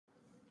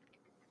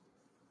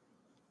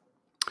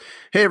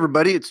Hey,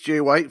 everybody, it's Jay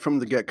White from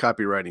the Get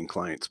Copywriting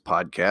Clients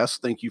podcast.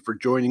 Thank you for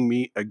joining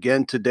me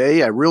again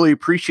today. I really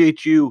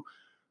appreciate you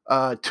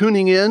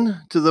tuning in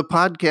to the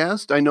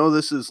podcast. I know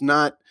this is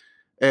not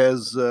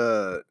as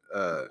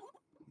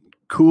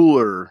cool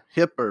or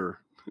hip or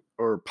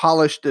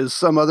polished as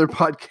some other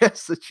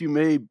podcasts that you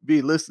may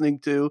be listening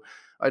to.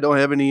 I don't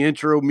have any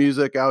intro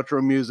music,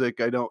 outro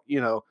music. I don't,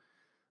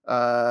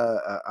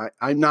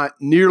 I'm not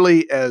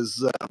nearly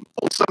as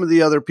some of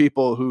the other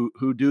people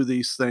who do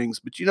these things.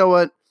 But you know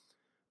what?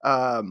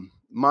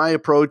 My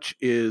approach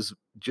is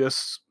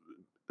just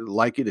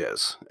like it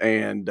is.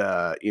 And,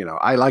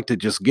 I like to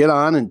just get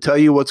on and tell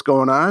you what's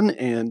going on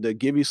and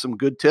give you some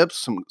good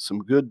tips, some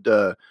good,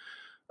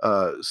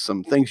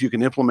 some things you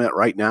can implement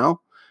right now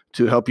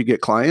to help you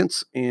get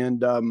clients.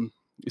 And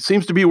it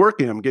seems to be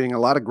working. I'm getting a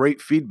lot of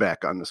great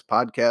feedback on this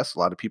podcast. A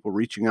lot of people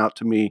reaching out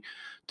to me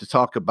to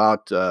talk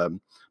about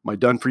my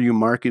Done For You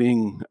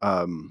marketing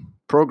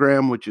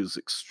program, which is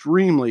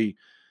extremely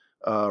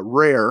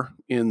rare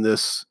in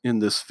this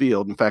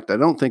field. In fact, I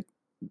don't think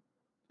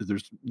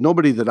there's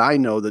nobody that I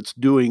know that's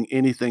doing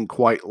anything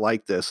quite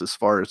like this as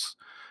far as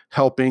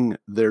helping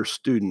their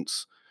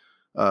students,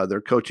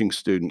 their coaching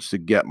students, to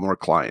get more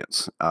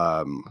clients.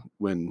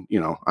 When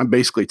I'm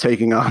basically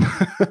taking on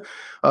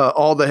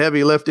all the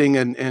heavy lifting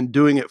and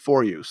doing it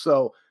for you.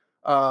 So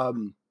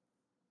over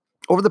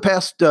the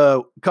past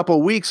couple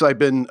of weeks, I've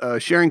been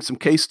sharing some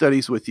case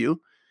studies with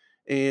you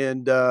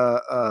and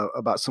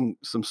about some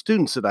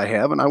students that I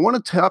have. And I want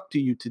to talk to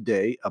you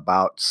today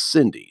about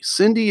Cindy.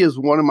 Cindy is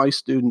one of my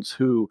students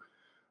who,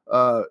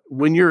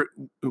 when you're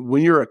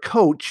a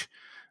coach,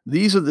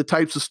 these are the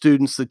types of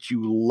students that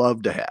you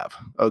love to have.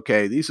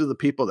 Okay. These are the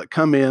people that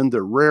come in,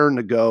 they're raring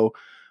to go.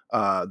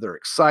 They're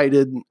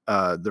excited.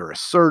 They're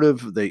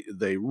assertive.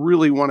 They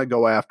really want to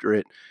go after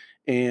it.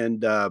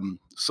 And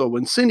so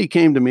when Cindy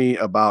came to me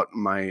about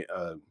my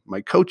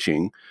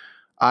coaching,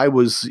 I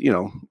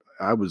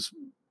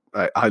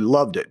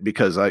loved it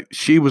because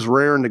she was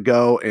raring to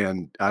go,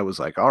 and I was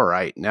like, all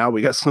right, now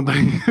we got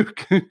somebody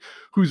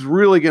who's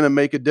really going to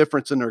make a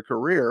difference in their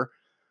career,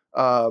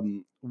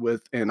 and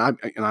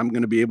I'm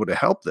going to be able to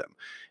help them.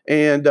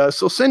 And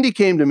so Cindy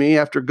came to me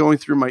after going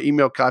through my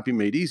Email Copy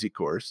Made Easy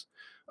course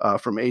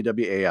from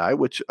AWAI,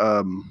 which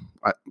I'm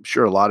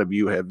sure a lot of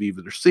you have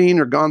either seen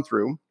or gone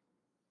through.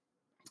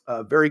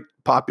 Very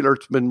popular.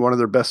 It's been one of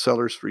their best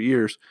sellers for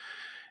years.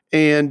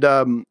 And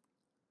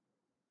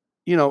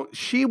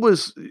she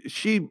was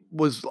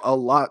a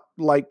lot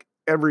like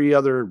every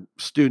other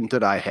student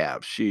that I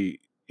have. She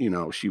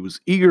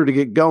was eager to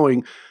get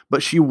going,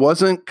 but she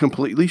wasn't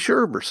completely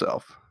sure of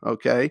herself.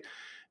 Okay.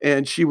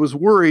 And she was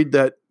worried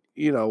that,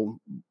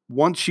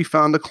 once she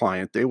found a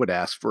client, they would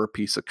ask for a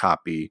piece of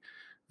copy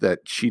that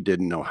she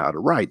didn't know how to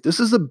write. This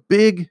is a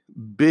big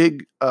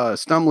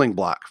stumbling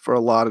block for a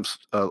lot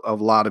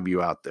of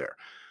you out there.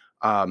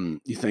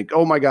 You think,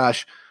 oh my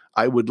gosh,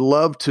 I would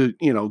love to,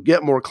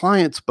 get more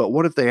clients, but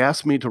what if they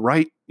ask me to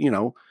write,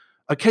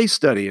 a case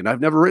study and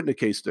I've never written a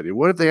case study?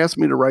 What if they ask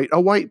me to write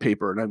a white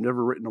paper and I've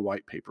never written a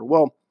white paper?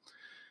 Well,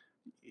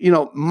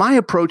 my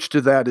approach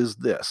to that is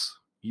this.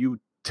 You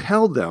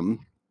tell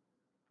them,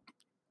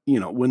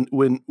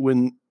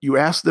 when you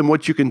ask them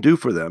what you can do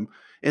for them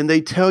and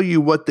they tell you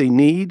what they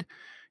need,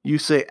 you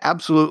say,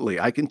 absolutely,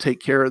 I can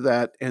take care of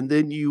that. And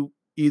then you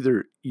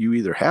either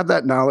have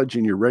that knowledge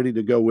and you're ready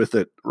to go with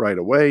it right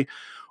away,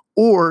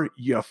 or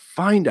you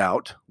find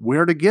out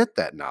where to get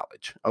that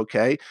knowledge.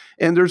 Okay.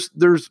 And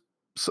there's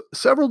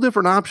several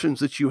different options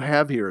that you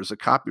have here as a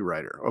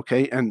copywriter.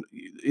 Okay. And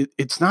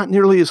it's not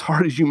nearly as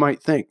hard as you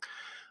might think.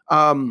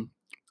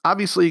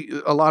 Obviously,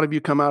 a lot of you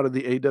come out of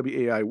the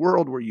AWAI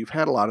world where you've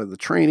had a lot of the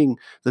training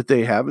that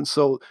they have. And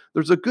so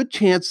there's a good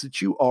chance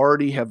that you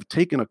already have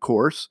taken a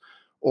course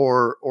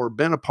or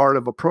been a part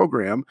of a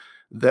program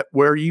that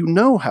where you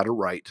know how to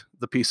write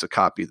the piece of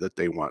copy that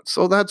they want.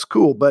 So that's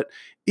cool. But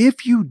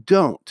if you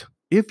don't,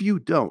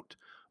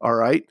 all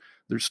right,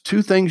 there's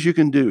two things you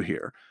can do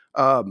here.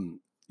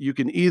 You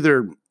can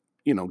either,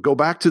 go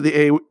back to the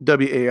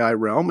AWAI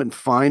realm and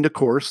find a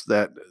course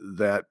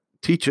that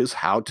teaches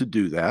how to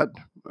do that.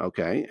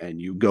 Okay.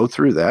 And you go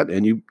through that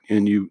and you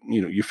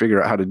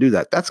figure out how to do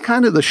that. That's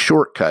kind of the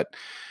shortcut.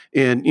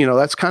 And,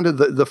 that's kind of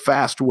the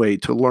fast way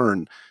to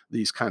learn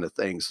these kind of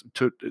things,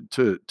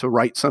 to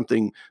write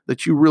something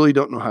that you really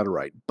don't know how to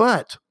write.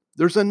 But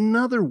there's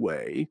another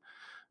way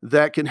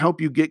that can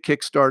help you get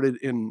kickstarted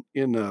in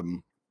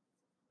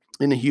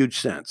a huge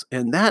sense.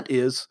 And that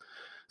is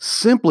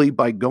simply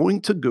by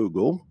going to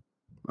Google.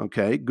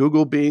 Okay.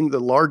 Google being the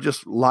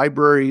largest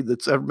library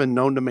that's ever been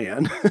known to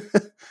man.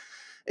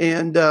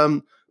 And,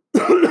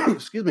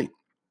 excuse me,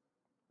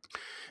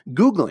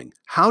 Googling,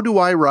 how do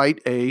I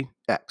write a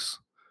X?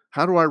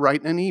 How do I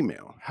write an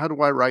email? How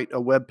do I write a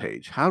web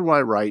page? How do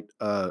I write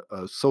a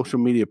social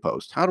media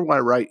post? How do I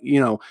write,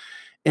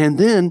 and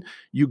then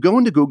you go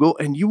into Google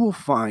and you will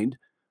find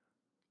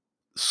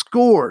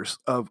scores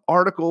of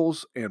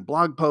articles and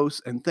blog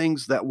posts and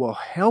things that will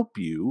help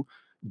you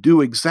do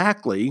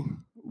exactly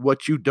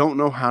what you don't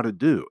know how to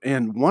do.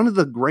 And one of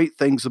the great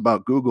things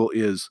about Google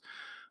is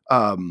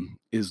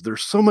is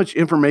there's so much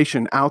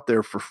information out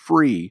there for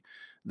free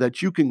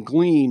that you can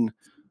glean,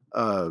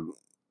 uh,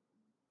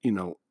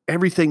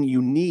 everything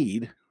you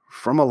need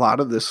from a lot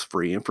of this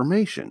free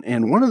information.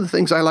 And one of the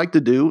things I like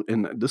to do,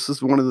 and this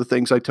is one of the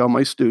things I tell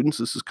my students,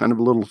 this is kind of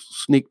a little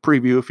sneak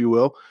preview, if you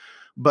will.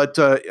 But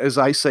as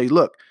I say,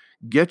 look,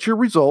 get your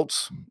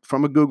results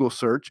from a Google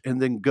search and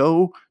then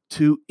go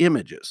to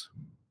images.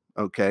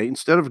 Okay.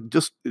 Instead of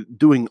just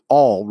doing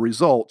all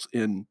results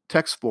in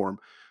text form,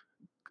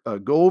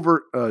 go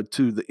over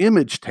to the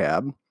image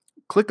tab,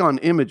 click on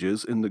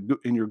images in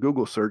your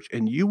Google search,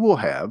 and you will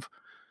have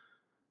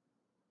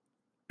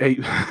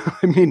I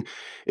mean,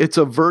 it's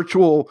a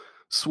virtual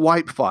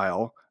swipe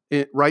file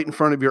right in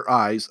front of your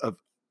eyes of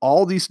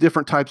all these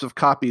different types of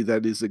copy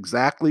that is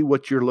exactly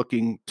what you're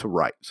looking to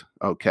write.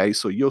 Okay.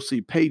 So you'll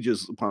see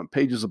pages upon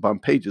pages upon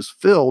pages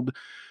filled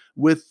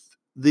with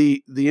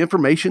the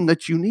information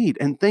that you need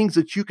and things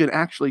that you can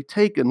actually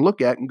take and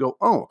look at and go,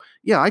 oh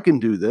yeah, I can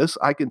do this.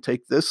 I can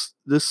take this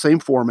same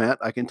format.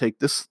 I can take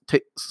this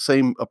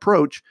same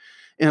approach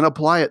and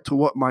apply it to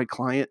what my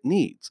client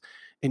needs.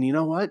 And you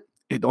know what?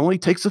 It only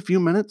takes a few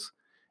minutes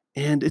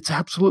and it's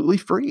absolutely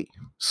free.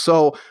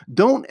 So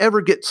don't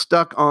ever get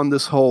stuck on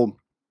this whole,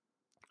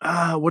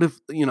 what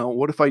if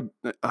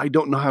I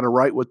don't know how to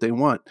write what they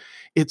want?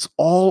 It's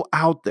all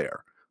out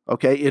there.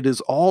 Okay. It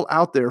is all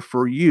out there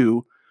for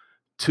you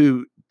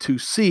to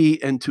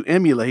see and to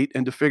emulate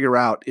and to figure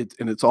out it,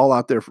 and it's all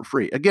out there for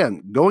free.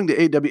 Again, going the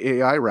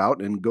AWAI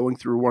route and going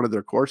through one of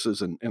their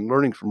courses and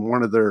learning from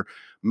one of their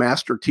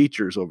master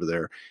teachers over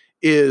there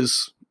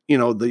is,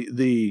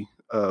 the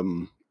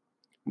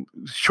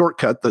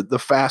shortcut, the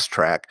fast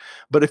track.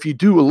 But if you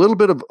do a little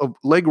bit of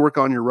legwork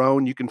on your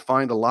own, you can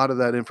find a lot of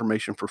that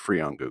information for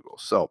free on Google.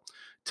 So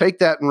take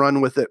that and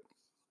run with it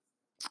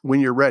when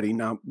you're ready.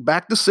 Now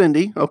back to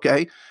Cindy.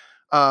 Okay.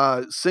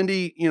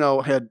 Cindy,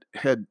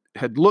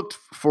 had looked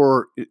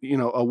for,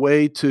 a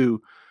way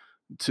to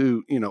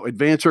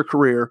advance her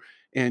career.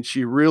 And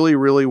she really,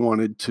 really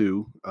wanted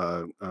to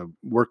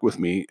work with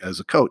me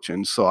as a coach.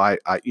 And so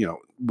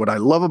what I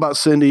love about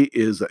Cindy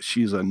is that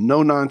she's a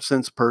no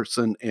nonsense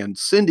person. And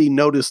Cindy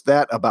noticed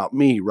that about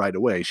me right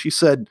away. She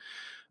said,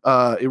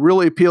 it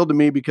really appealed to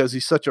me because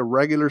he's such a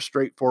regular,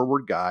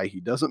 straightforward guy. He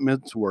doesn't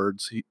mince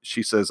words.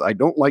 She says, I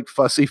don't like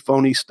fussy,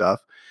 phony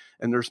stuff.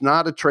 And there's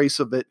not a trace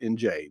of it in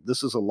Jay.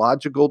 This is a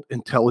logical,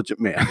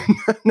 intelligent man.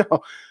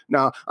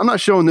 Now I'm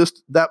not showing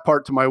that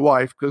part to my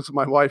wife because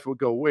my wife would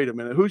go, wait a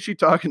minute, who's she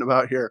talking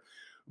about here?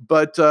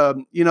 But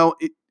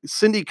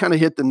Cindy kind of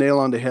hit the nail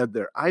on the head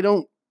there. I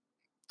don't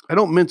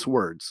mince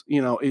words.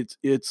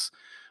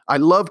 I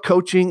love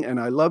coaching and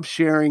I love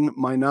sharing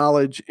my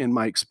knowledge and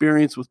my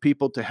experience with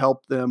people to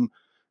help them,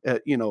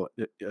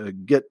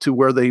 get to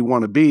where they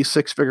want to be,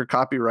 six-figure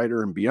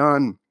copywriter and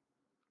beyond.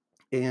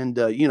 And,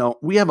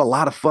 we have a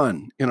lot of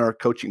fun in our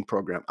coaching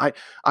program.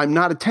 I'm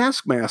not a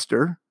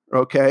taskmaster.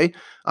 Okay.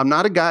 I'm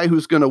not a guy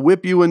who's going to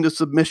whip you into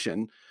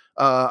submission.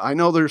 I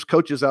know there's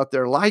coaches out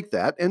there like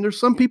that, and there's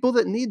some people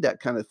that need that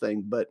kind of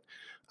thing, but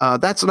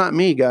that's not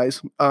me,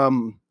 guys.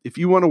 If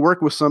you want to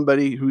work with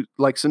somebody who,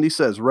 like Cindy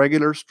says,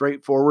 regular,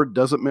 straightforward,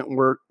 doesn't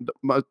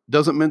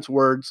mince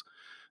words,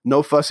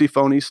 no fussy,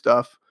 phony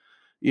stuff,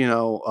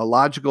 a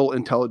logical,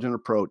 intelligent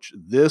approach,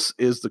 this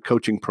is the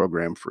coaching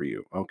program for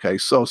you. Okay.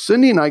 So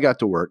Cindy and I got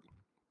to work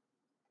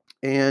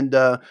and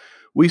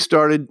we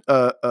started,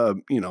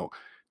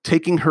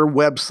 taking her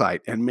website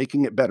and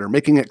making it better,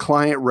 making it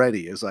client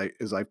ready, as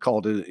I've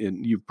called it.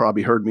 And you've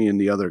probably heard me in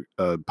the other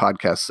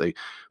podcasts say,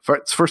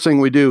 first thing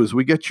we do is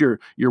we get your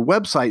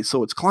website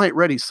so it's client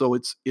ready. So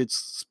it's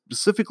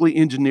specifically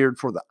engineered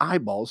for the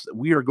eyeballs that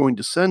we are going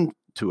to send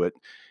to it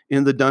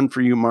in the Done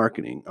For You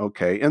marketing.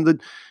 Okay.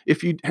 And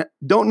if you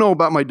don't know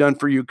about my Done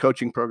For You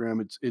coaching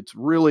program, it's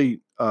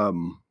really,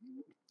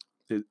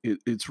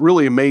 it's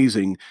really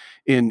amazing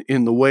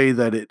in the way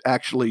that it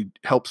actually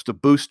helps to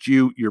boost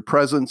your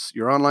presence,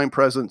 your online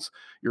presence,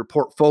 your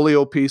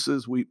portfolio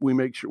pieces. We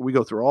make sure we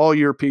go through all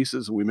your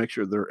pieces and we make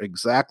sure they're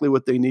exactly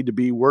what they need to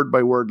be, word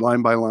by word,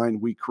 line by line.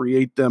 We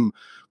create them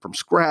from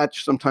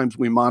scratch. Sometimes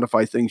we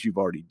modify things you've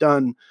already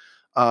done,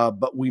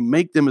 but we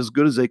make them as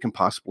good as they can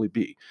possibly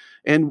be.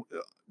 And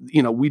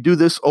we do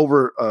this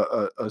over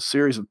a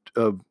series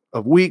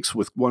of weeks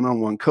with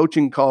one-on-one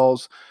coaching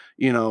calls.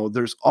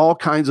 There's all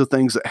kinds of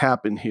things that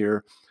happen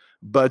here.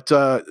 But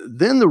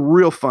then the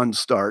real fun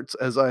starts,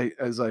 as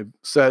I've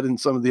said in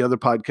some of the other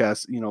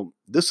podcasts.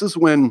 This is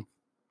when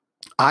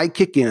I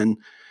kick in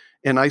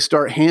and I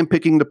start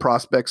handpicking the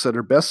prospects that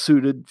are best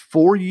suited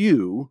for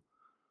you.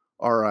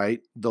 All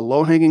right, the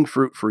low-hanging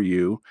fruit for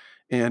you.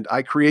 And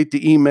I create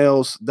the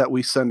emails that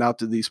we send out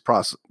to these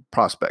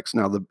prospects.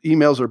 Now, the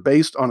emails are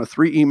based on a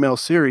 3-email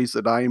series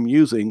that I am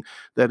using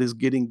that is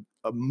getting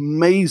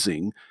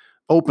amazing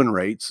open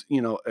rates,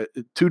 2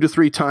 to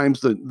 3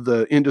 times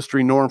the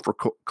industry norm for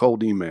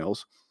cold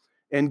emails,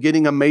 and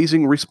getting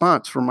amazing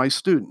response from my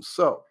students.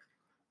 So,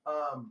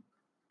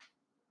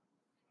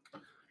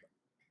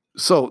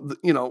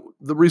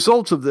 the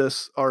results of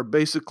this are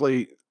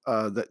basically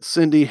that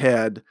Cindy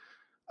had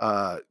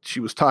She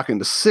was talking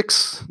to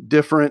 6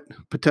 different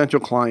potential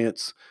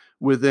clients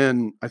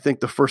within, I think,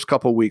 the first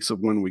couple of weeks of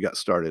when we got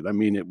started. I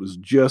mean, it was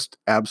just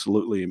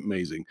absolutely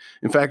amazing.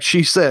 In fact,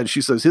 she says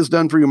his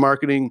Done For You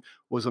marketing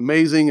was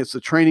amazing. It's the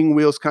training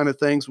wheels kind of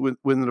things.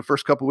 Within the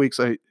first couple of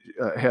weeks, I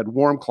had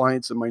warm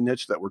clients in my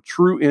niche that were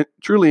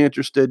truly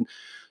interested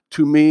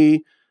to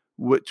me,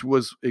 which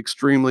was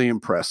extremely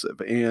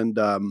impressive. And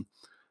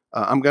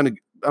I'm going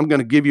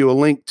to give you a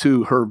link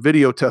to her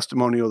video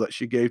testimonial that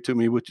she gave to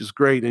me, which is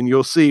great. And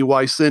you'll see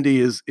why Cindy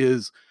is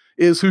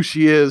who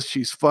she is.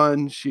 She's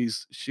fun.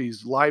 She's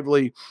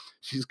lively.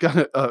 She's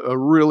got a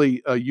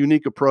really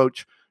unique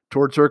approach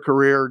towards her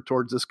career,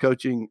 towards this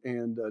coaching,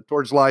 and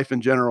towards life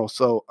in general.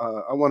 So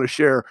I want to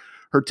share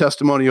her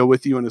testimonial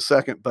with you in a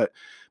second. But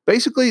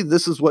basically,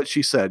 this is what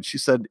she said. She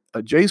said,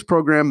 Jay's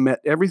program met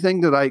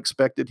everything that I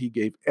expected. He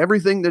gave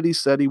everything that he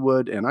said he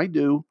would, and I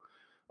do.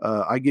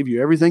 I give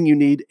you everything you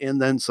need and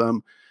then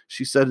some.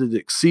 She said it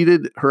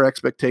exceeded her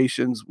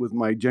expectations with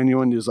my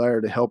genuine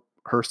desire to help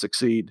her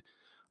succeed.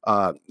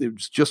 It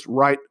was just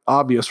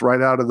obvious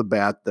right out of the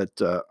bat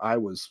that I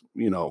was,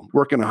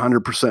 working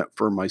 100%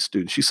 for my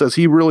students. She says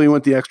he really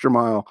went the extra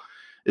mile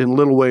in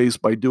little ways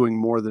by doing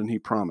more than he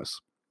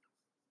promised.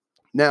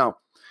 Now,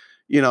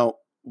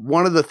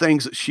 one of the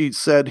things that she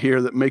said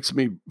here that makes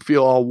me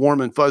feel all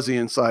warm and fuzzy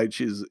inside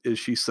is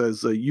she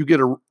says, you get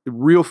a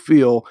real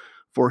feel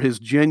for his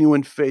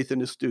genuine faith in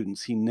his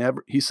students.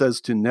 He says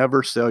to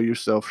never sell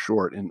yourself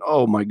short. And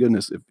oh my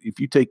goodness,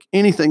 if you take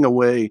anything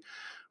away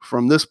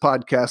from this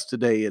podcast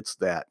today, it's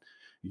that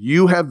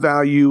you have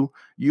value,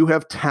 you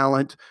have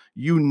talent,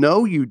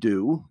 you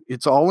do,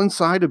 it's all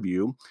inside of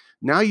you.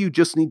 Now you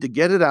just need to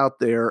get it out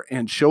there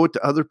and show it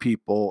to other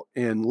people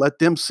and let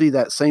them see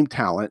that same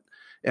talent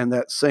and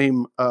that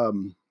same,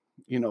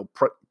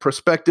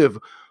 prospective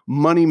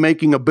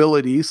money-making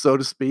ability, so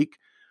to speak,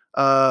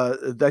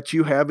 that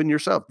you have in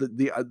yourself,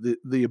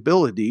 the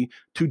ability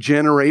to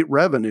generate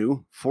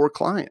revenue for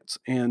clients.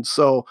 And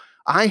so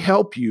I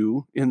help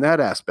you in that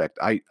aspect.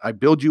 I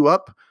build you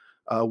up.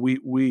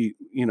 We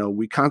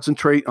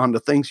concentrate on the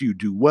things you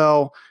do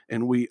well,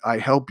 and I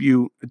help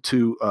you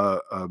to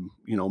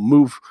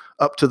move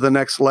up to the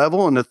next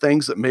level and the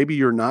things that maybe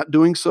you're not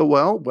doing so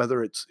well,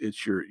 whether it's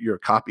your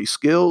copy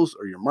skills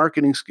or your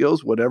marketing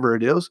skills, whatever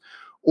it is,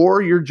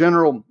 or your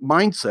general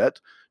mindset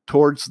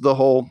towards the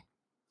whole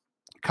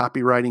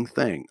copywriting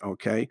thing.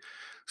 Okay.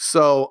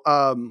 So,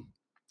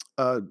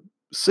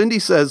 Cindy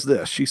says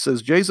this. She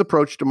says, Jay's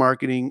approach to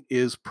marketing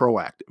is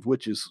proactive,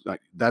 which is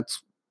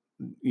that's,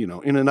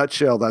 in a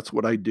nutshell, that's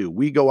what I do.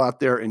 We go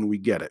out there and we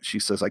get it. She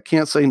says, I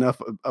can't say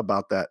enough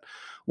about that.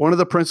 One of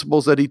the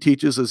principles that he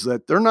teaches is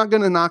that they're not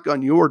going to knock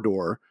on your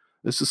door.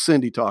 This is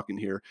Cindy talking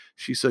here.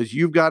 She says,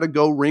 you've got to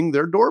go ring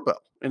their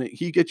doorbell. And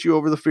he gets you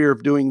over the fear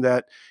of doing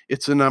that.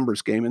 It's a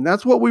numbers game. And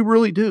that's what we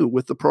really do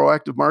with the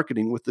proactive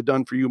marketing, with the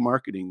Done For You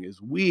marketing, is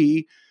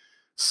we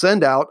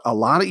send out a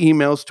lot of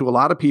emails to a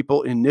lot of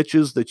people in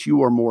niches that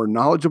you are more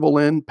knowledgeable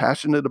in,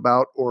 passionate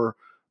about, or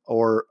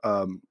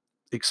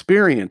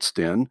experienced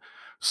in,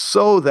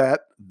 so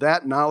that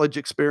knowledge,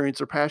 experience,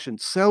 or passion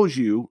sells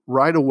you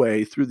right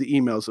away through the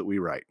emails that we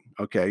write.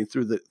 Okay,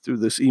 through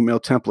this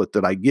email template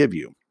that I give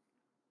you.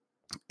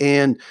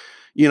 And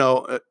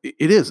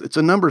it's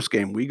a numbers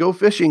game. We go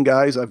fishing,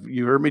 guys.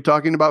 You heard me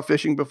talking about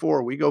fishing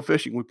before. We go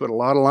fishing. We put a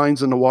lot of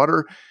lines in the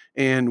water,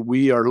 and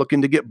we are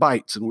looking to get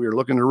bites, and we are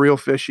looking to reel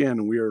fish in,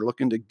 and we are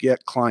looking to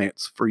get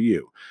clients for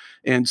you.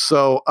 And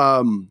so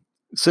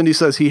Cindy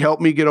says he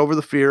helped me get over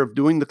the fear of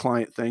doing the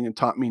client thing and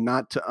taught me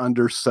not to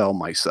undersell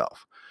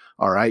myself.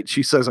 All right.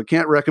 She says, I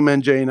can't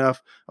recommend Jay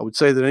enough. I would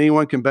say that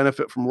anyone can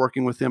benefit from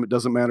working with him. It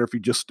doesn't matter if you're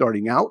just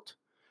starting out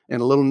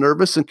and a little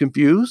nervous and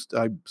confused.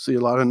 I see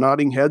a lot of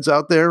nodding heads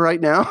out there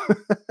right now,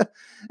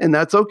 and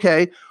that's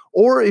okay.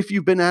 Or if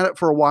you've been at it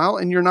for a while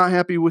and you're not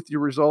happy with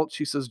your results,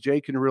 she says,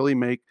 Jay can really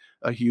make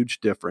a huge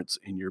difference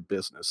in your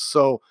business.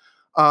 So,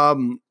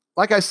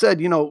 like I said,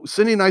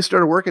 Cindy and I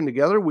started working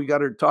together. We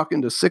got her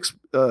talking to 6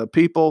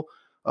 people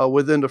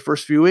within the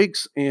first few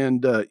weeks.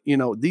 And,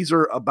 these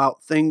are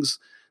about things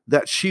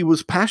that she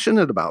was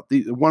passionate about.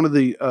 One of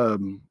the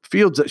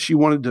fields that she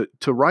wanted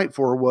to write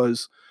for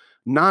was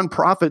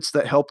nonprofits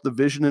that help the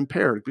vision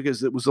impaired,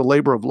 because it was a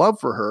labor of love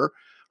for her.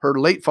 Her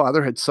late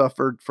father had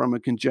suffered from a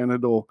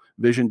congenital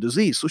vision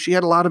disease. So she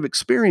had a lot of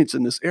experience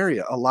in this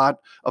area, a lot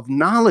of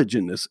knowledge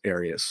in this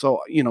area. So,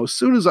 as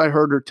soon as I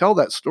heard her tell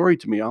that story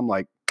to me, I'm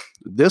like,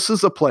 this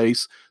is a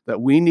place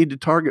that we need to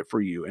target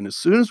for you. And as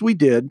soon as we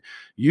did,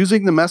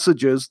 using the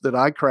messages that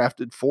I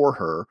crafted for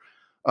her,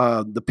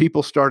 the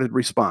people started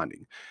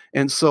responding.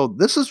 And so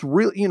this is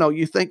really,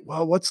 you think,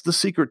 well, what's the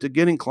secret to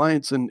getting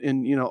clients and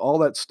all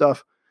that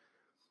stuff?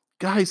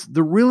 Guys,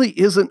 there really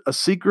isn't a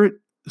secret,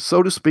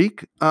 so to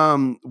speak.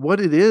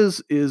 What it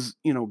is,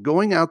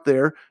 going out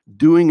there,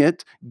 doing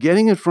it,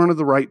 getting in front of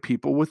the right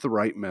people with the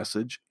right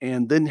message,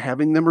 and then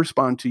having them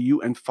respond to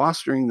you and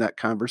fostering that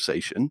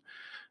conversation,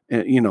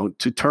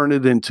 to turn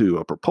it into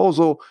a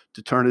proposal,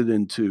 to turn it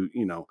into,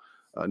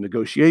 a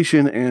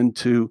negotiation, and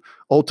to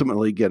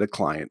ultimately get a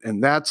client.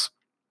 And that's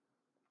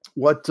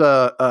what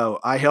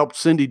I helped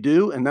Cindy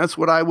do, and that's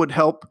what I would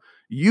help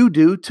you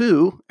do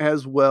too,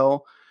 as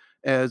well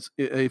as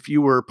if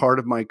you were part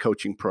of my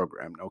coaching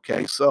program.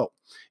 Okay, so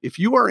if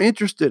you are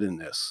interested in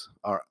this,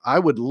 I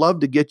would love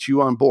to get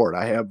you on board.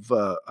 I have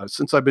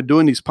since I've been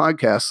doing these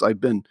podcasts,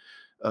 I've been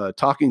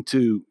talking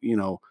to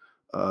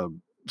uh,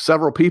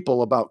 several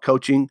people about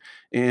coaching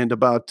and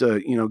about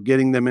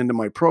getting them into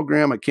my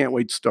program. I can't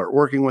wait to start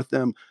working with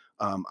them.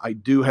 I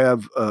do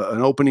have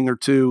an opening or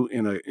two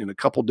in a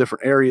couple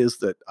different areas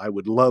that I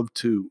would love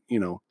to,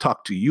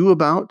 talk to you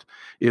about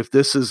if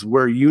this is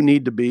where you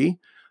need to be,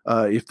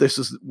 if this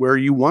is where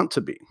you want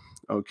to be.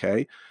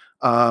 Okay.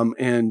 So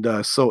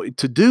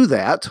to do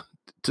that,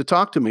 to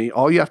talk to me,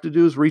 all you have to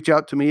do is reach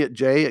out to me at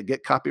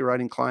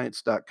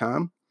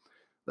jay@getcopywritingclients.com.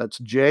 That's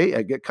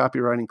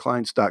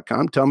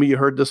jay@getcopywritingclients.com. Tell me you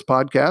heard this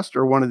podcast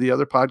or one of the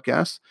other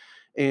podcasts,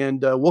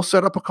 and we'll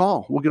set up a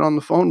call. We'll get on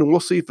the phone and we'll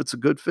see if it's a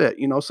good fit.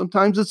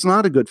 Sometimes it's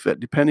not a good fit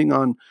depending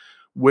on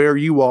where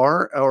you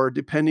are or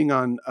depending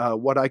on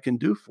what I can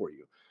do for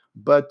you.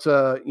 But,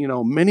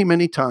 many,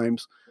 many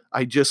times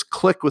I just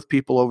click with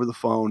people over the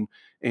phone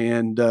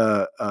and,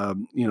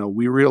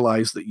 we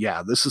realize that,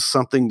 yeah, this is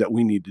something that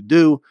we need to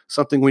do,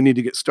 something we need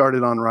to get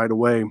started on right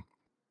away,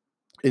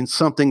 and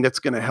something that's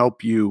going to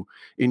help you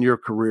in your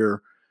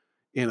career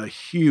in a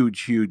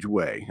huge, huge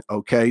way.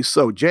 Okay.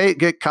 So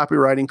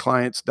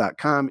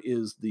jay@getcopywritingclients.com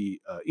is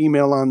the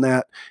email on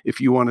that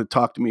if you want to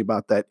talk to me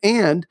about that.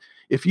 And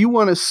if you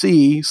want to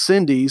see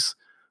Cindy's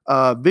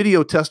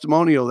video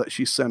testimonial that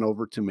she sent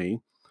over to me,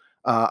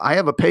 I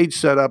have a page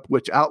set up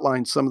which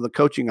outlines some of the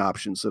coaching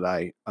options that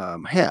I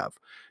have.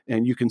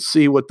 And you can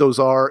see what those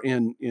are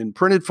in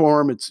printed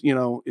form. It's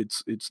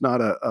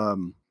not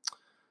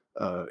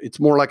it's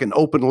more like an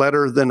open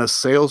letter than a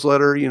sales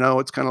letter.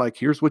 It's kind of like,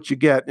 here's what you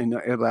get. And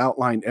it'll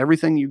outline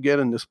everything you get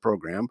in this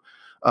program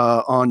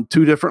on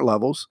 2 different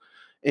levels.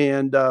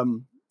 And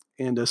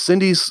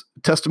Cindy's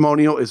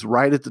testimonial is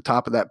right at the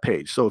top of that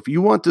page. So if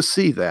you want to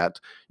see that,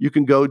 you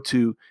can go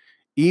to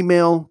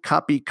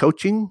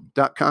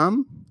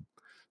emailcopycoaching.com.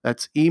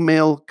 That's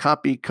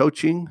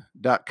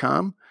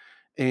emailcopycoaching.com.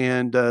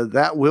 And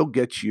that will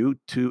get you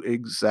to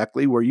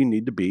exactly where you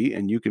need to be.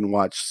 And you can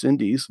watch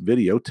Cindy's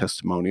video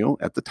testimonial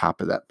at the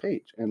top of that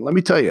page. And let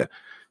me tell you,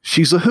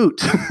 she's a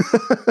hoot.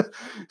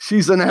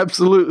 She's an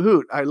absolute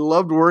hoot. I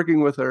loved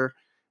working with her.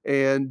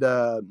 And,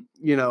 it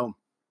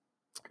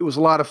was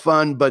a lot of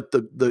fun. But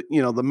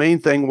the main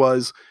thing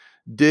was,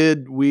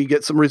 did we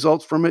get some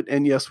results from it?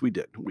 And yes, we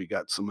did. We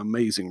got some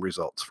amazing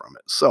results from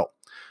it. So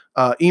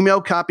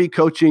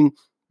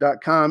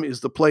emailcopycoaching.com is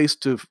the place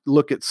to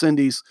look at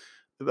Cindy's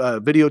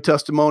video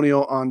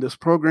testimonial on this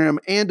program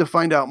and to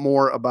find out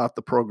more about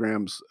the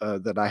programs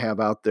that I have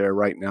out there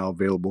right now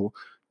available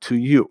to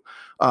you.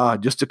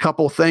 Just a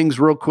couple things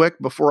real quick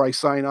before I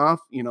sign off.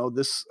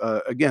 This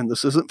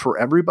isn't for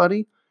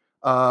everybody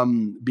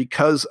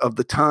because of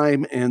the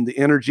time and the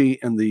energy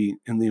and the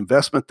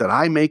investment that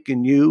I make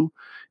in you.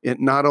 It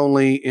not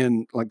only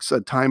in, like I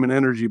said, time and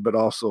energy, but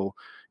also,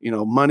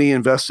 money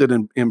invested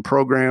in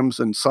programs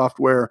and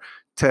software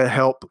to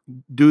help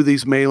do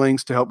these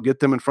mailings, to help get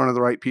them in front of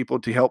the right people,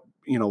 to help,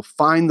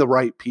 find the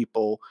right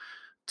people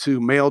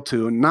to mail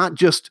to, and not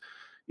just,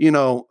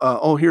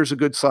 here's a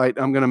good site,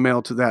 I'm going to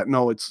mail to that.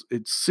 No, it's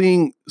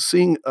seeing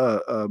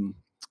a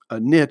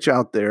niche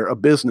out there, a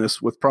business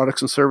with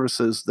products and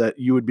services that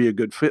you would be a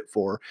good fit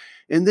for,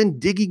 and then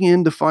digging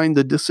in to find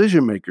the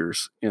decision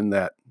makers in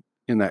that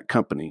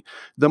company,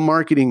 the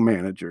marketing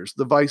managers,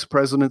 the vice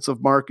presidents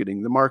of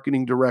marketing, the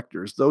marketing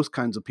directors, those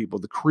kinds of people,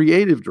 the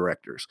creative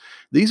directors.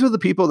 These are the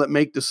people that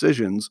make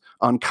decisions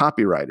on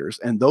copywriters.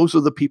 And those are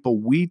the people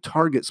we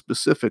target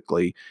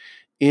specifically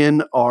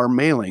in our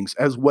mailings,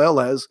 as well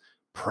as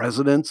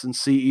presidents and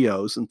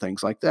CEOs and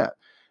things like that.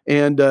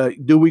 And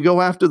do we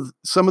go after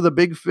some of the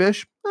big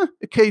fish?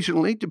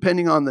 Occasionally,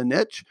 depending on the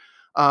niche.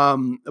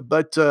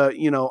 But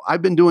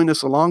I've been doing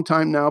this a long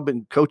time now,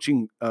 been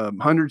coaching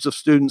hundreds of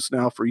students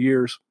now for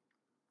years.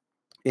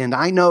 And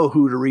I know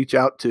who to reach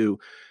out to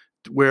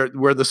where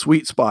the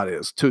sweet spot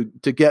is to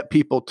get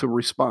people to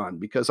respond,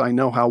 because I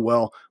know how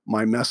well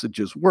my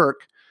messages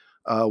work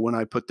when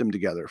I put them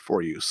together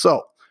for you.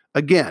 So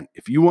again,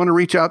 if you want to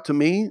reach out to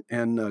me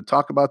and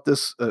talk about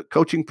this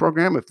coaching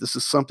program, if this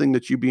is something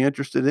that you'd be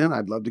interested in,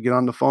 I'd love to get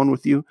on the phone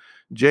with you.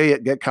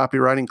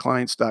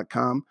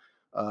 jay@getcopywritingclients.com.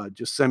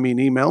 Just send me an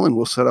email and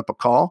we'll set up a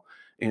call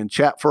and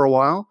chat for a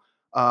while.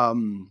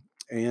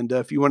 And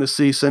if you want to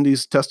see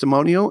Cindy's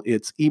testimonial,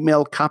 it's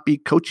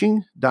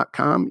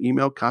emailcopycoaching.com,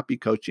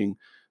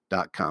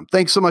 emailcopycoaching.com.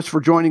 Thanks so much for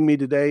joining me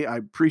today. I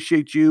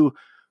appreciate you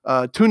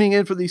tuning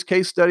in for these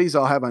case studies.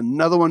 I'll have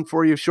another one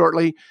for you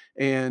shortly,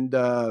 and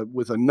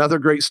with another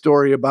great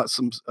story about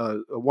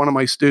one of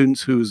my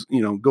students who's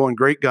going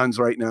great guns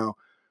right now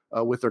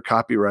with their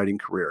copywriting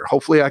career.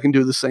 Hopefully I can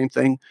do the same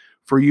thing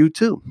for you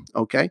too.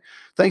 Okay.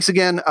 Thanks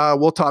again.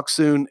 We'll talk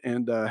soon,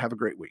 and have a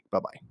great week.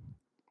 Bye-bye.